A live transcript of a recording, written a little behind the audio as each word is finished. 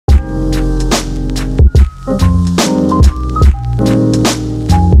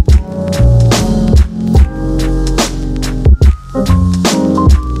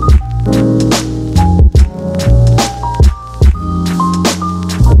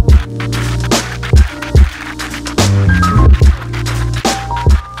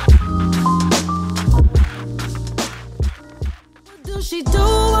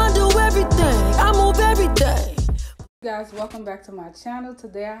Guys, welcome back to my channel.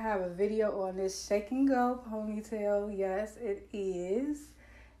 Today I have a video on this shake and go ponytail. Yes, it is.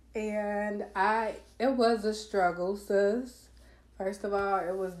 And it was a struggle, sis. First of all,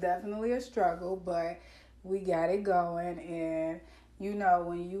 it was definitely a struggle, but we got it going. And you know,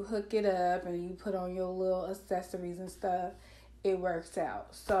 when you hook it up and you put on your little accessories and stuff, it works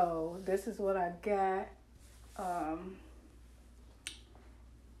out. So this is what I got.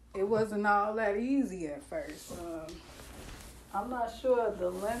 It wasn't all that easy at first. I'm not sure the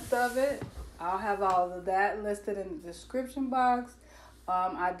length of it. I'll have all of that listed in the description box.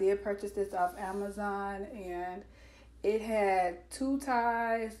 I did purchase this off Amazon, and it had 2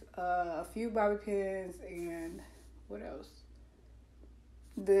 ties, a few bobby pins, and what else?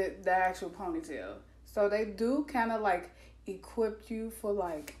 The actual ponytail. So they do kind of like equip you for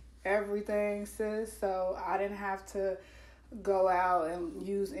like everything, sis. So I didn't have to go out and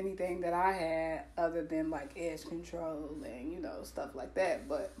use anything that I had other than like edge control and, you know, stuff like that.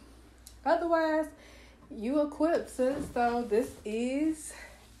 But otherwise, you equipped, sis. So this is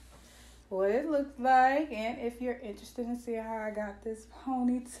what it looks like. And if you're interested in seeing how I got this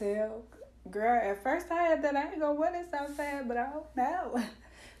ponytail, girl, at first I had that I ain't gonna wear this outside, but I don't know.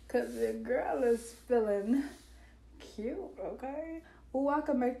 Because the girl is feeling cute, okay? Ooh, I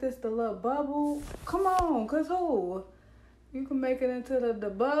can make this the little bubble. Come on, cause who? You can make it into the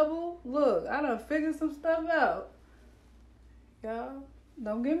bubble. Look, I done figured some stuff out. Y'all,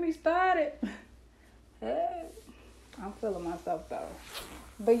 don't get me started. Hey, I'm feeling myself though.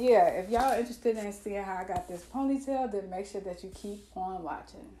 But yeah, if y'all interested in seeing how I got this ponytail, then make sure that you keep on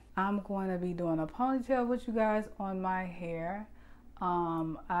watching. I'm going to be doing a ponytail with you guys on my hair.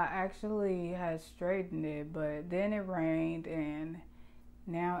 I actually had straightened it, but then it rained, and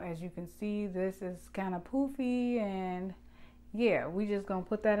now as you can see, this is kind of poofy, and yeah, we just gonna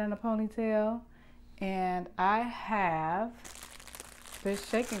put that in a ponytail. And I have this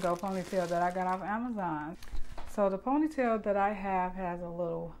shake and go ponytail that I got off Amazon. So the ponytail that I have has a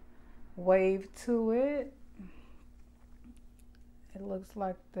little wave to it. It looks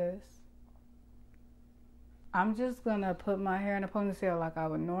like this. I'm just gonna put my hair in a ponytail like I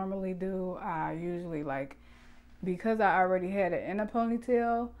would normally do. I usually because I already had it in a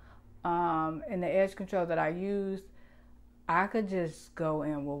ponytail, and the edge control that I used, I could just go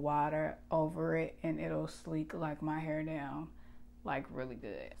in with water over it and it'll sleek like my hair down like really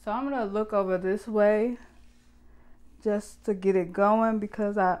good. So I'm gonna look over this way just to get it going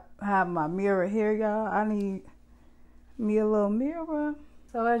because I have my mirror here, y'all. I need me a little mirror.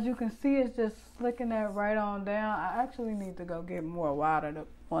 So as you can see, it's just slicking that right on down. I actually need to go get more water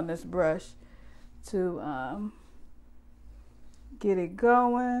on this brush to get it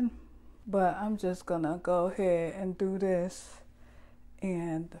going. But I'm just gonna go ahead and do this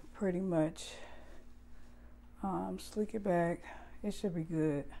and pretty much sleek it back. It should be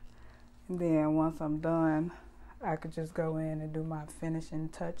good. And then once I'm done, I could just go in and do my finishing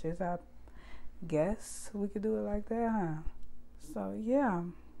touches. I guess we could do it like that, huh? So yeah,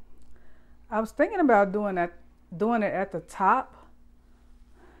 I was thinking about doing it at the top.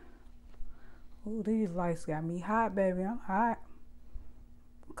 Ooh, these lights got me hot, baby. I'm hot.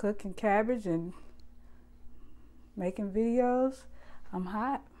 Cooking cabbage and making videos. I'm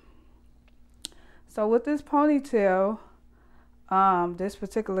hot. So with this ponytail, this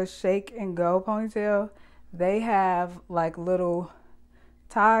particular shake and go ponytail, they have like little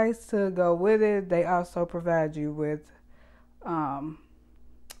ties to go with it. They also provide you with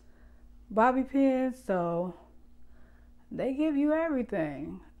bobby pins, so they give you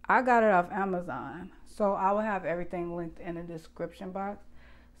everything. I got it off Amazon, so I will have everything linked in the description box.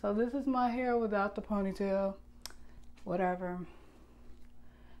 So this is my hair without the ponytail, whatever.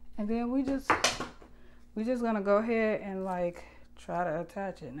 And then we just gonna go ahead and like try to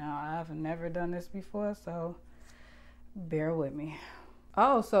attach it. Now I've never done this before, so bear with me.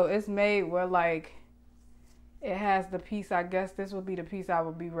 Oh, so it's made where like it has the piece. I guess this would be the piece I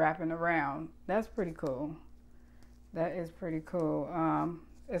would be wrapping around. That's pretty cool. That is pretty cool.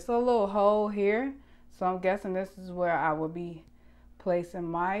 It's a little hole here, so I'm guessing this is where I would be placing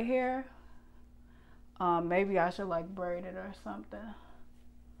my hair. Maybe I should like braid it or something.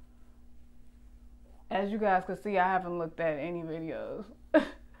 As you guys can see, I haven't looked at any videos.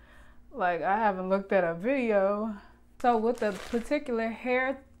 Like, I haven't looked at a video. So with the particular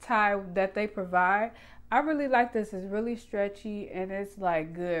hair tie that they provide, I really like this. It's really stretchy and it's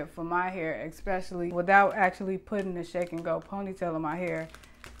like good for my hair, especially without actually putting the shake and go ponytail in my hair.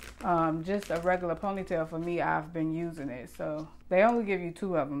 Just a regular ponytail for me, I've been using it. So they only give you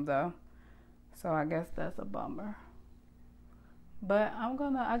 2 of them though. So I guess that's a bummer. But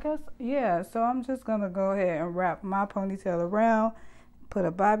so I'm just gonna go ahead and wrap my ponytail around, put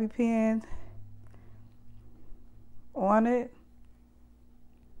a bobby pin on it.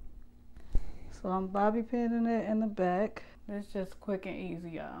 So I'm bobby pinning it in the back. It's just quick and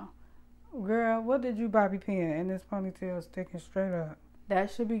easy, y'all. Girl, what did you bobby pin? And this ponytail is sticking straight up.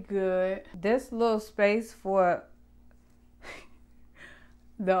 That should be good. This little space for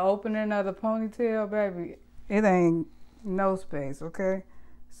the opening of the ponytail, baby, it ain't no space, okay?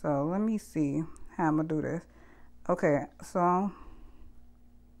 So let me see how I'm gonna do this. Okay, so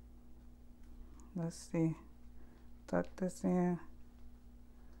let's see. Tuck this in.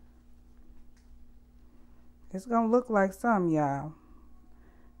 It's gonna look like something, y'all.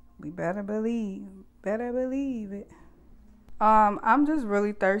 We better believe it. I'm just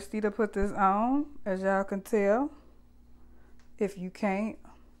really thirsty to put this on, as y'all can tell. If you can't,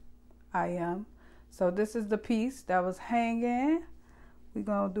 I am. So this is the piece that was hanging. We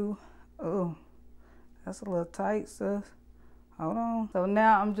gonna do, oh, that's a little tight, sis. Hold on. So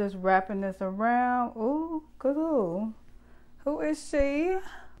now I'm just wrapping this around. Ooh, cool. Who is she?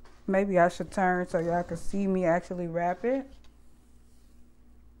 Maybe I should turn so y'all can see me actually wrap it.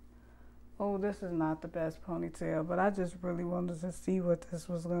 Oh, this is not the best ponytail, but I just really wanted to see what this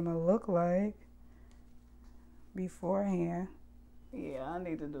was gonna look like beforehand. Yeah, I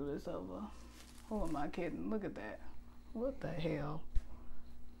need to do this over. Who am I kidding? Look at that. What the hell?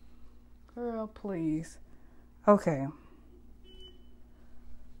 Girl, please. Okay.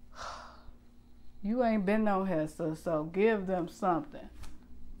 You ain't been on here, so give them something.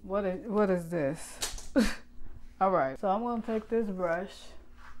 What is this? All right, so I'm gonna take this brush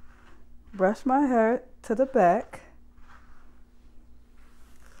my hair to the back.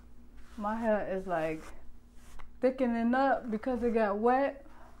 My hair is like thickening up because it got wet.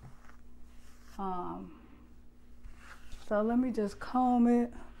 So let me just comb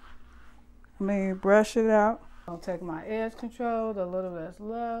it. Brush it out. I'll take my edge control, the little that's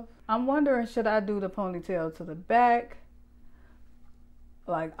left. I'm wondering, should I do the ponytail to the back,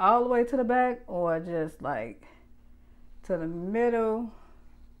 like all the way to the back, or just like to the middle?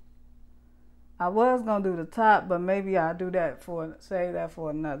 I was gonna do the top, but maybe I'll do that save that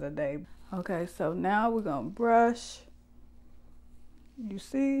for another day. Okay, so now we're gonna brush. You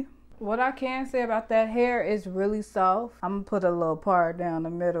see? What I can say about that hair is really soft. I'm gonna put a little part down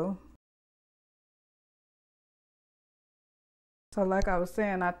the middle. So like I was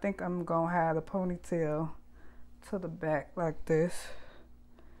saying, I think I'm gonna have the ponytail to the back like this.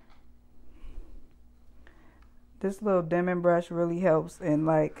 This little Denman brush really helps in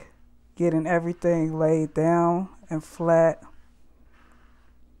like getting everything laid down and flat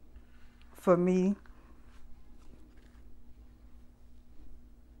for me.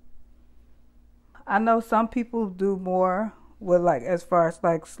 I know some people do more with like as far as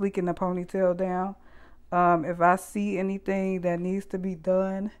like sleeking the ponytail down. If I see anything that needs to be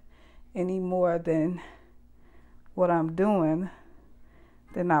done any more than what I'm doing,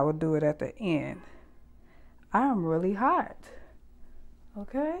 then I will do it at the end. I'm really hot.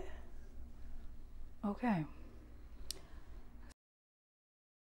 Okay? Okay.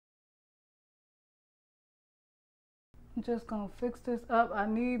 I'm just gonna fix this up. I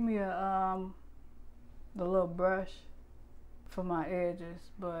need me the little brush for my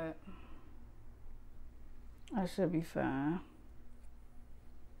edges, but I should be fine.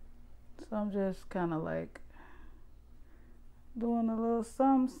 So I'm just kind of like doing a little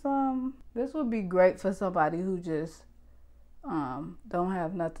something. This would be great for somebody who just don't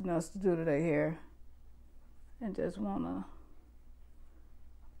have nothing else to do to their hair and just want to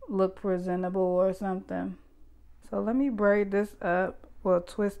look presentable or something. So let me braid this up, well,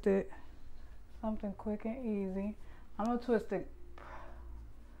 twist it, something quick and easy. I'm gonna twist it,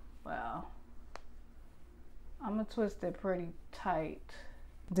 wow. I'm gonna twist it pretty tight.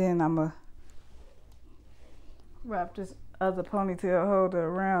 Then I'm gonna wrap this other ponytail holder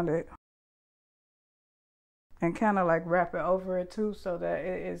around it and kind of like wrap it over it too so that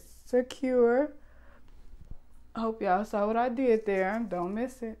it is secure. Hope y'all saw what I did there. Don't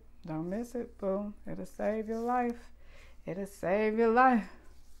miss it. Don't miss it, boo. It'll save your life. It'll save your life.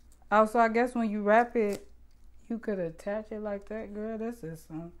 Also, I guess when you wrap it, you could attach it like that, girl. This is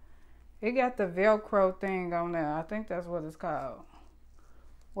some. It got the Velcro thing on there. I think that's what it's called.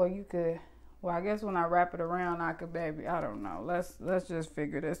 Well, you could. Well, I guess when I wrap it around, I could maybe. I don't know. Let's just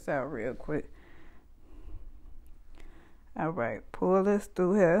figure this out real quick. All right, pull this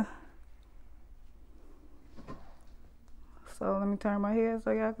through here. So let me turn my head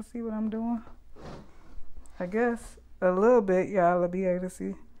so y'all can see what I'm doing. I guess a little bit y'all will be able to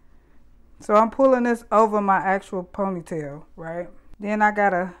see. So I'm pulling this over my actual ponytail, right? Then I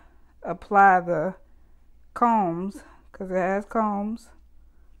gotta apply the combs, because it has combs.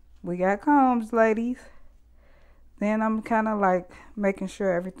 We got combs, ladies. Then I'm kind of like making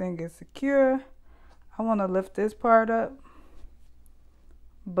sure everything is secure. I want to lift this part up,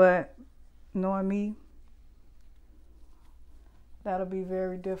 but knowing me, that'll be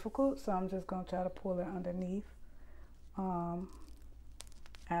very difficult. So I'm just going to try to pull it underneath. Ouch.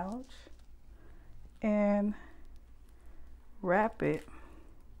 And wrap it.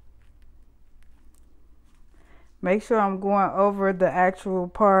 Make sure I'm going over the actual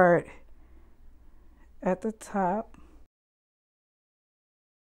part at the top.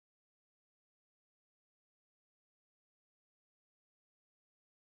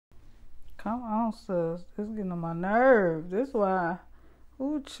 Come on, sis. This is getting on my nerves. This is why.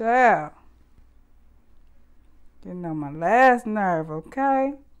 Ooh, child. Getting on my last nerve,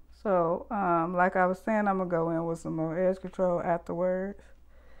 okay? So, like I was saying, I'm going to go in with some more edge control afterwards.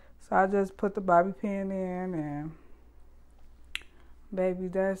 So I just put the bobby pin in, and baby,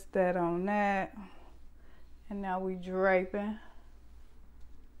 that's that on that. And now we draping.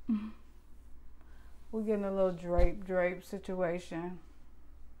 We're getting a little drape situation.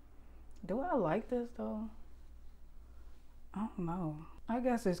 Do I like this though? I don't know. I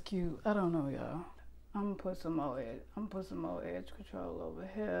guess it's cute. I don't know, y'all. I'm gonna put some more edge control over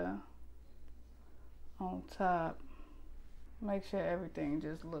here on top. Make sure everything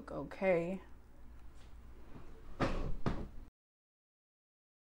just look okay.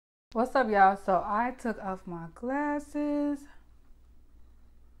 What's up, y'all? So I took off my glasses.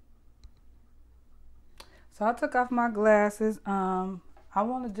 I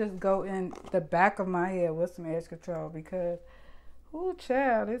want to just go in the back of my head with some edge control because, ooh,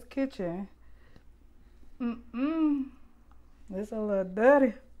 child, this kitchen. It's a little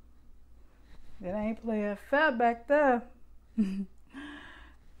dirty. It ain't playing fair back there.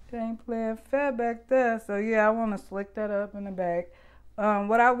 So yeah, I want to slick that up in the back.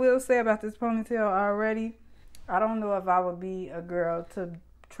 What I will say about this ponytail already, I don't know if I would be a girl to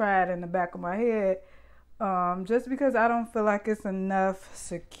try it in the back of my head. Just because I don't feel like it's enough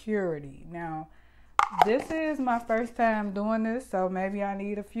security. Now, this is my first time doing this, so maybe I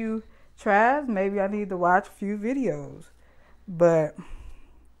need a few tries. Maybe I need to watch a few videos. But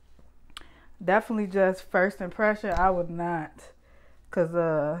definitely just first impression, I would not.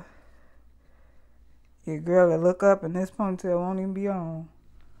 Because your girl will look up and this ponytail won't even be on.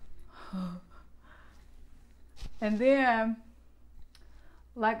 And then,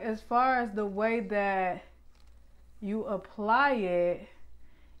 like, as far as the way that you apply it,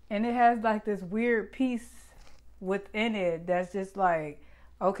 and it has like this weird piece within it that's just like,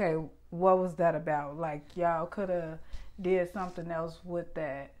 okay, what was that about? Like, y'all could have did something else with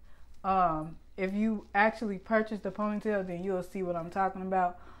that. If you actually purchase the ponytail, then you'll see what I'm talking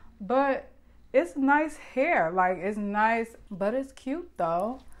about. But it's nice hair. Like, it's nice, but it's cute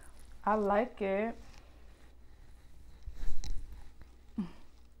though. I like it.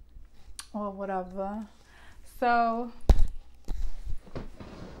 Or whatever. So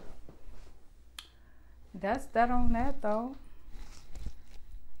that's that on that though.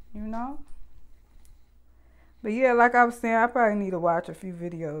 You know? But yeah, like I was saying, I probably need to watch a few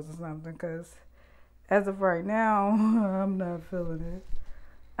videos or something, because as of right now, I'm not feeling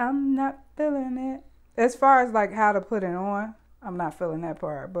it. As far as like how to put it on, I'm not feeling that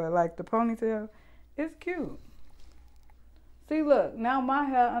part. But like the ponytail, it's cute. See, look, now my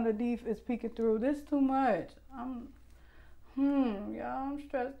hair underneath is peeking through. This is too much. Y'all, I'm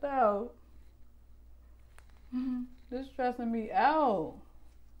stressed out. This is stressing me out.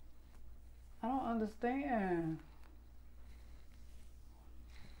 I don't understand.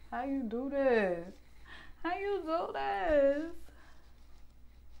 How you do this? How you do this?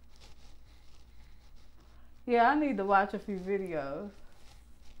 Yeah, I need to watch a few videos.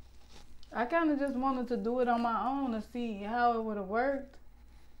 I kind of just wanted to do it on my own to see how it would have worked.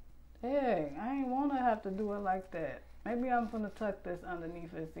 Dang, I ain't want to have to do it like that. Maybe I'm going to tuck this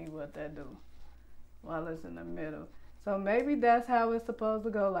underneath and see what that do while it's in the middle. So maybe that's how it's supposed to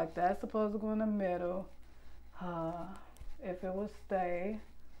go. Like, that's supposed to go in the middle. If it would stay.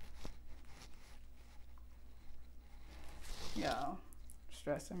 Yo,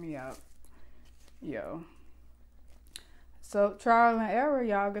 stressing me out. Yo. So trial and error,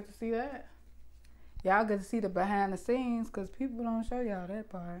 y'all get to see that. Y'all get to see the behind the scenes because people don't show y'all that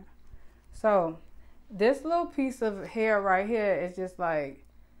part. So this little piece of hair right here is just like,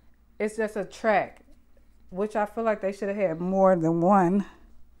 it's just a track, which I feel like they should have had more than one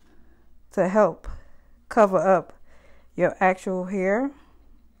to help cover up your actual hair.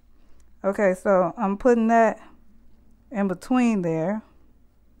 Okay, so I'm putting that in between there.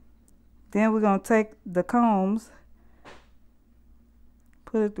 Then we're going to take the combs,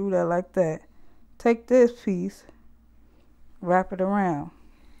 put it through there like that. Take this piece, wrap it around,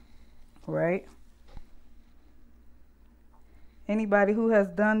 right? Anybody who has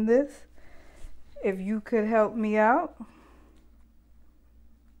done this, if you could help me out,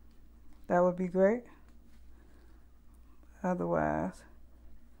 that would be great. Otherwise,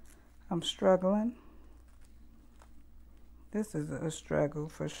 I'm struggling. This is a struggle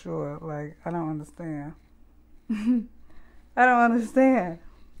for sure. Like, I don't understand. I don't understand.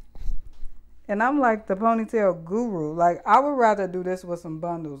 And I'm like the ponytail guru. Like, I would rather do this with some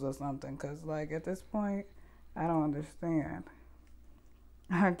bundles or something. Because, like, at this point, I don't understand.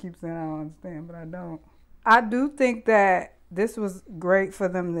 I keep saying I don't understand, but I don't. I do think that this was great for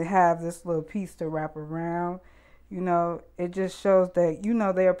them to have this little piece to wrap around. You know, it just shows that, you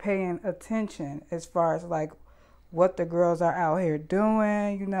know, they're paying attention as far as, like, what the girls are out here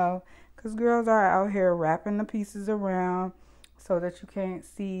doing, you know. Because girls are out here wrapping the pieces around so that you can't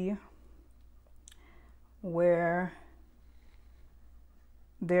see where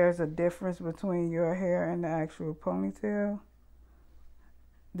there's a difference between your hair and the actual ponytail.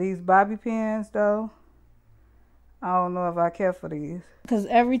 These bobby pins, though, I don't know if I care for these. Because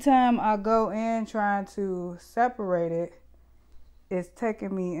every time I go in trying to separate it, it's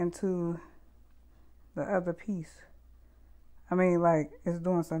taking me into the other piece. I mean, like, it's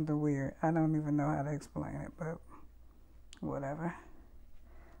doing something weird. I don't even know how to explain it, but whatever.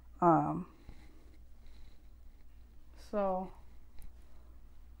 So,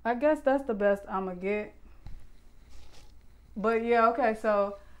 I guess that's the best I'm going to get. But, yeah, okay,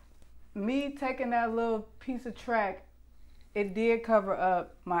 so me taking that little piece of track, it did cover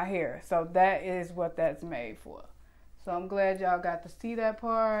up my hair. So, that is what that's made for. So, I'm glad y'all got to see that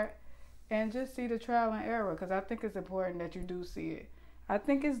part and just see the trial and error because I think it's important that you do see it. I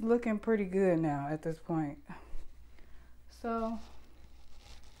think it's looking pretty good now at this point. So,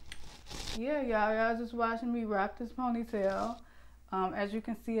 yeah, y'all just watching me wrap this ponytail. As you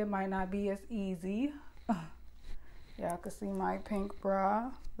can see, it might not be as easy. Y'all can see my pink bra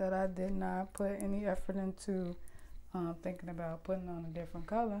that I did not put any effort into thinking about putting on a different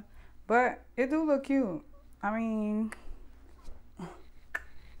color. But it do look cute. I mean,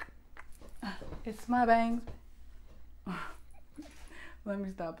 it's my bangs. Let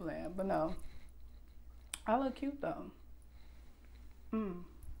me stop playing. But no, I look cute though.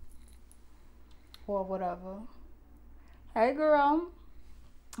 Or whatever. Hey girl,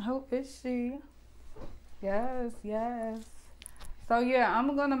 who is she? Yes. So yeah,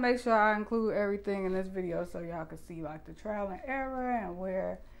 I'm gonna make sure I include everything in this video so y'all can see like the trial and error and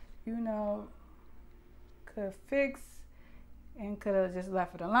where, you know, could fix and could have just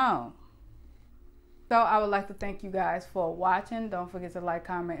left it alone. So I would like to thank you guys for watching. Don't forget to like,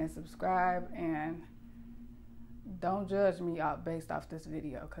 comment, and subscribe. And don't judge me based off this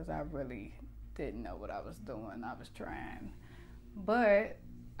video because I really didn't know what I was doing. I was trying. But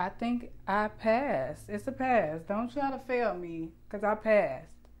I think I passed. It's a pass. Don't try to fail me because I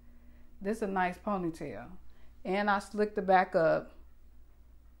passed. This is a nice ponytail. And I slicked the back up.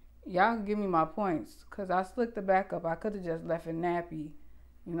 Y'all can give me my points because I slicked the back up. I could have just left it nappy.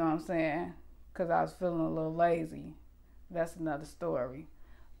 You know what I'm saying? Because I was feeling a little lazy. That's another story.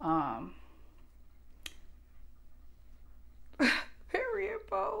 Period,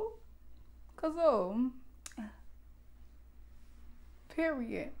 Bo. Cause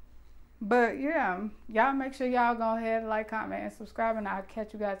period. But yeah, y'all make sure y'all go ahead, like, comment, and subscribe, and I'll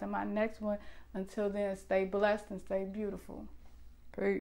catch you guys in my next one. Until then, stay blessed and stay beautiful.